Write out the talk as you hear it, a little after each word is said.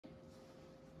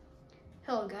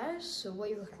Hello guys, so what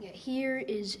you're looking at here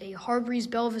is a Hargreaves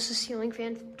Bella Vista ceiling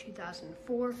fan from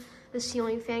 2004. This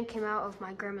ceiling fan came out of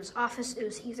my grandma's office. It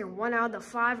was either 1 out of the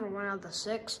 5 or 1 out of the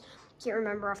 6. Can't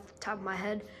remember off the top of my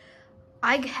head.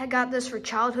 I got this for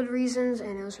childhood reasons,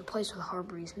 and it was replaced with a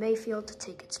Hargreaves Mayfield to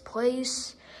take its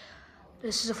place.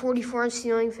 This is a 44-inch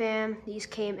ceiling fan. These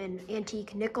came in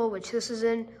antique nickel, which this is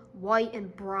in white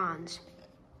and bronze.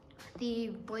 The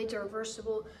blades are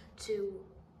reversible to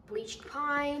bleached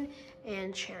pine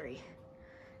and cherry.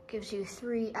 Gives you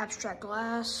 3 abstract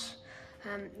glass.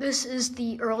 This is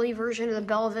the early version of the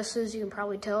Bella Vistas. You can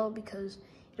probably tell because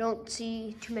you don't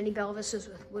see too many Bella Vistas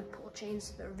with wood pull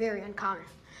chains. They're very uncommon.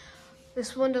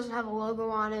 This one doesn't have a logo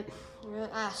on it. You're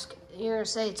gonna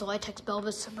say it's a latex Bella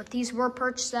Vista, but these were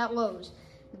purchased at Lowe's.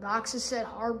 The boxes said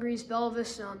Hargreaves Bella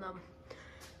Vista on them.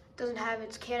 It doesn't have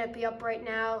its canopy up right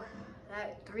now.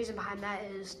 The reason behind that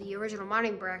is the original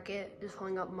mounting bracket is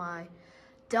holding up my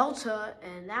Delta,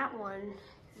 and that one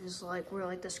is like where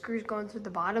like the screws going through the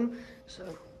bottom, so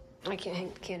I can't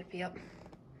hang the canopy up.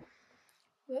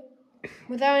 But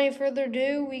without any further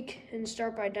ado, we can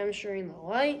start by demonstrating the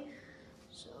light.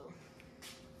 So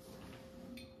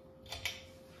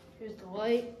here's the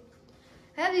light.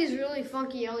 I have these really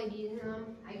funky LEDs in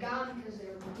them. I got them because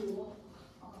they're cool.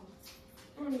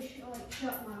 I'm gonna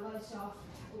shut my lights off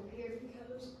over here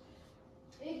because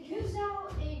it gives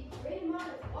out a great amount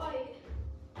of light.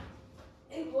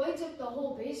 It lights up the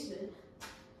whole basement,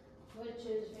 which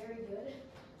is very good.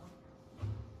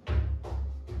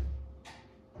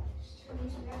 Just turn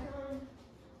these back on.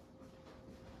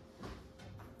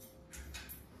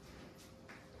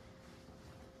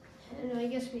 And I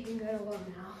guess we can go to low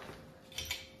now.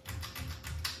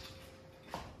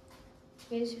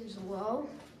 Okay, so here's low.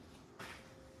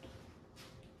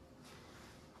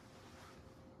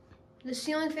 The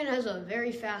ceiling fan has a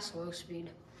very fast low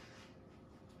speed.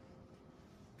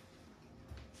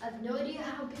 I have no idea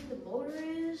how big the motor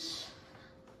is,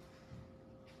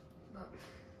 but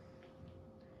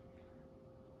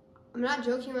I'm not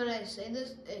joking when I say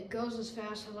this. It goes as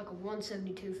fast as like a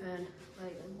 172 fan,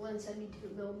 like a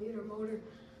 172 millimeter motor.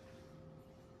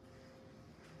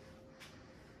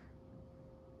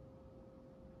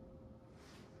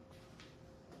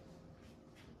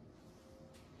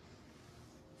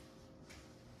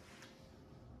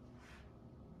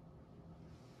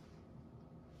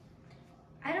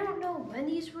 I don't know when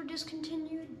these were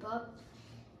discontinued, but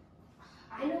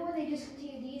I know when they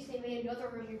discontinued these, they made another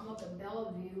version called the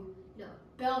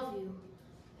Bellevue.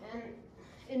 And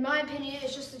in my opinion,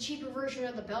 it's just the cheaper version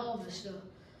of the Bella Vista.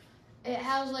 It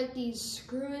has like these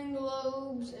screwing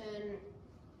globes, and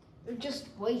they're just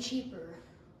way cheaper.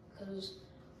 Because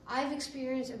I've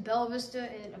experienced a Bella Vista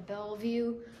and a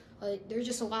Bellevue, like they're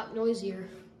just a lot noisier.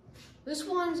 This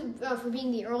one's, for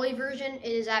being the early version,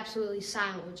 it is absolutely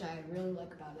silent, which I really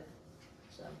like about it.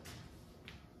 So,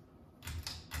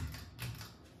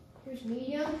 here's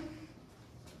medium.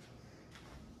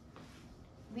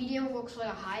 Medium looks like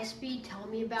a high speed. Tell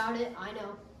me about it. I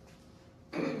know.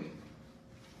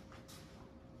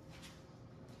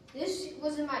 This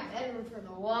was in my bedroom for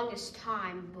the longest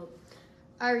time, but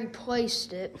I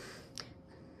replaced it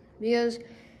because.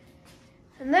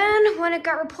 And then when it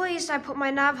got replaced, I put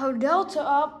my Navajo Delta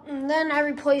up, and then I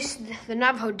replaced the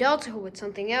Navajo Delta with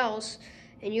something else,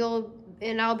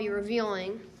 and I'll be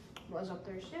revealing what's up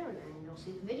there soon, and you'll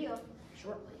see the video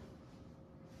shortly.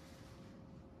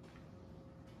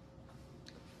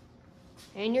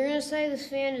 And you're gonna say this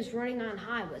fan is running on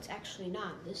high, but it's actually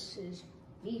not. This is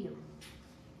medium.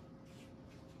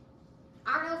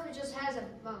 I don't know if it just has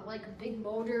like a big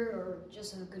motor or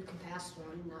just a good capacitor.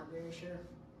 I'm not very sure.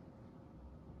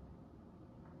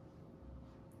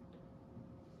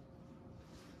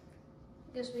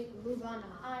 Guess we can move on to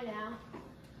high now.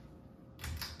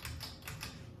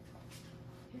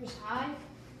 Here's high.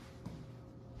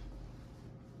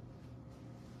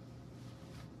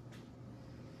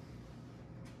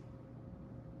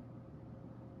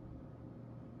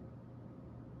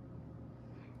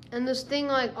 And this thing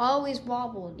like always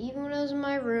wobbled, even when I was in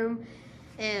my room.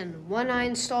 And when I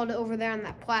installed it over there on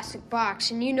that plastic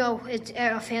box, and you know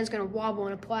a fan's gonna wobble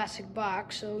in a plastic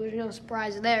box, so there's no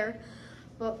surprise there.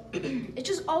 But it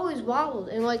just always wobbled,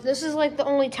 and like this is like the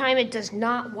only time it does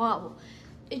not wobble.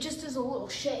 It just does a little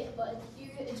shake, but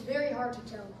it's very hard to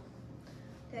tell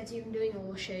that's even doing a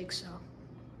little shake. So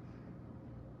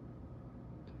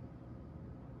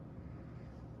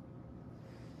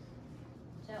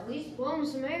it's at least blowing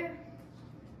some air.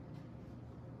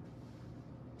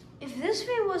 If this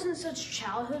fan wasn't such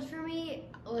childhood for me,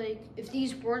 like if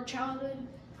these weren't childhood,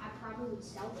 I probably would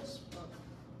sell this, but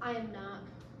I am not.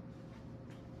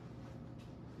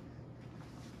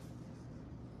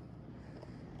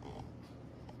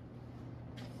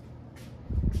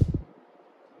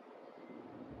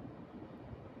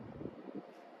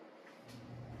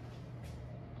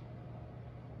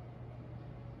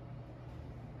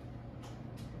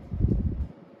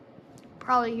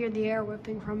 probably hear the air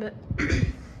whipping from it.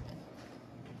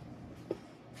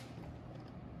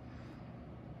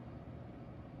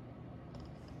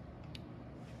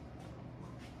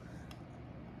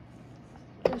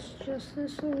 Just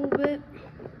this a little bit.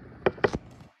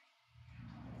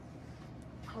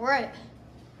 All right.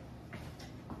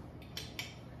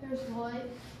 There's the light.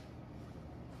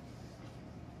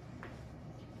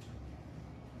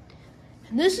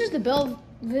 And this is the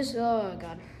oh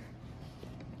God.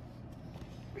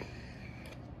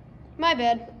 My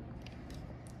bad.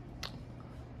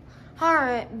 All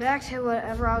right, back to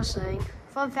whatever I was saying.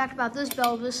 Fun fact about this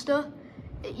Bell Vista,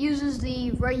 it uses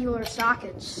the regular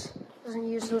sockets. It doesn't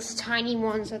use those tiny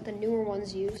ones that the newer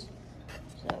ones use.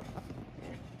 So,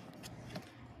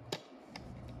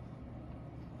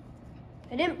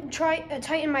 I didn't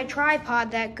tighten my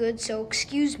tripod that good, so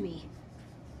excuse me.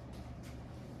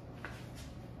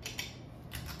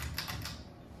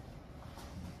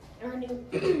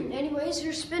 Anyways,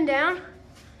 here's spin down.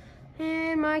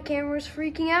 And my camera's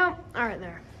freaking out. All right,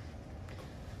 there.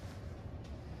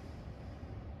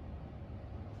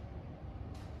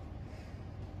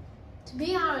 To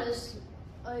be honest,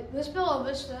 this Bella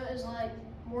Vista is like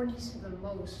more decent than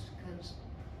most, because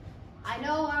I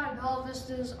know a lot of Bella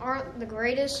Vistas aren't the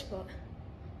greatest, but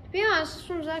to be honest, this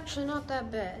one's actually not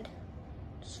that bad.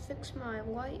 Just fix my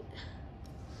light.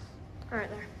 All right,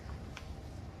 there.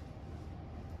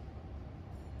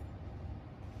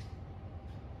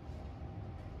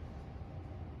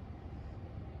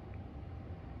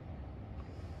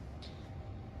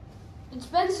 It's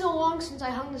been so long since I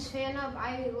hung this fan up,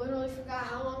 I literally forgot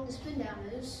how long the spin down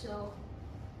is, so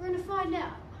we're gonna find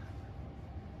out.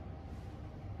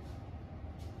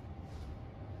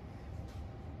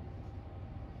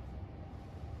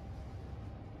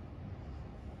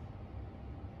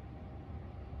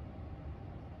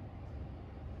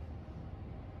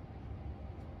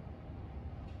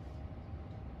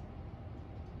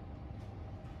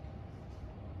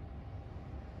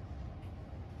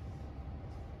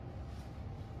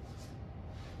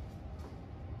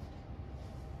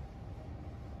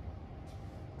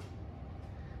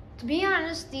 To be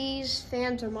honest, these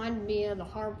fans remind me of the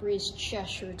Hargreaves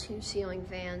Cheshire 2 ceiling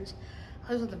fans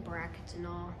because of the brackets and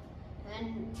all.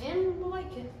 And I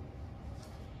like it.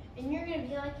 And you're gonna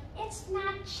be like, it's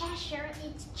not Cheshire,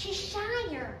 it's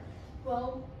Cheshire.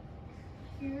 Well,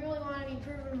 if you really want to be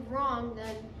proven wrong,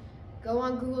 then go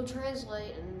on Google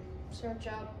Translate and search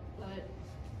out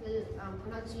the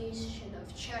pronunciation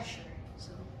of Cheshire.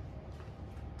 So,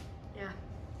 yeah.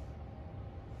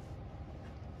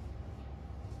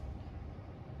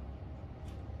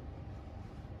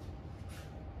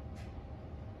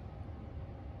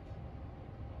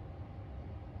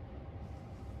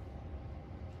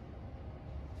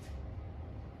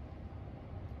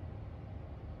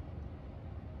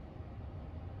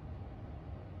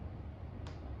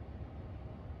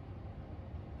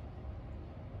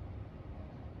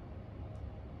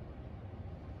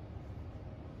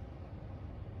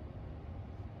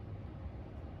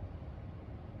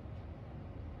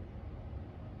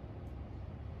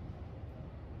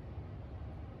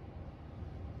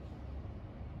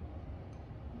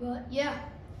 But yeah,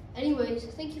 anyways,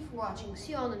 thank you for watching.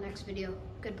 See you all in the next video.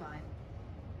 Goodbye.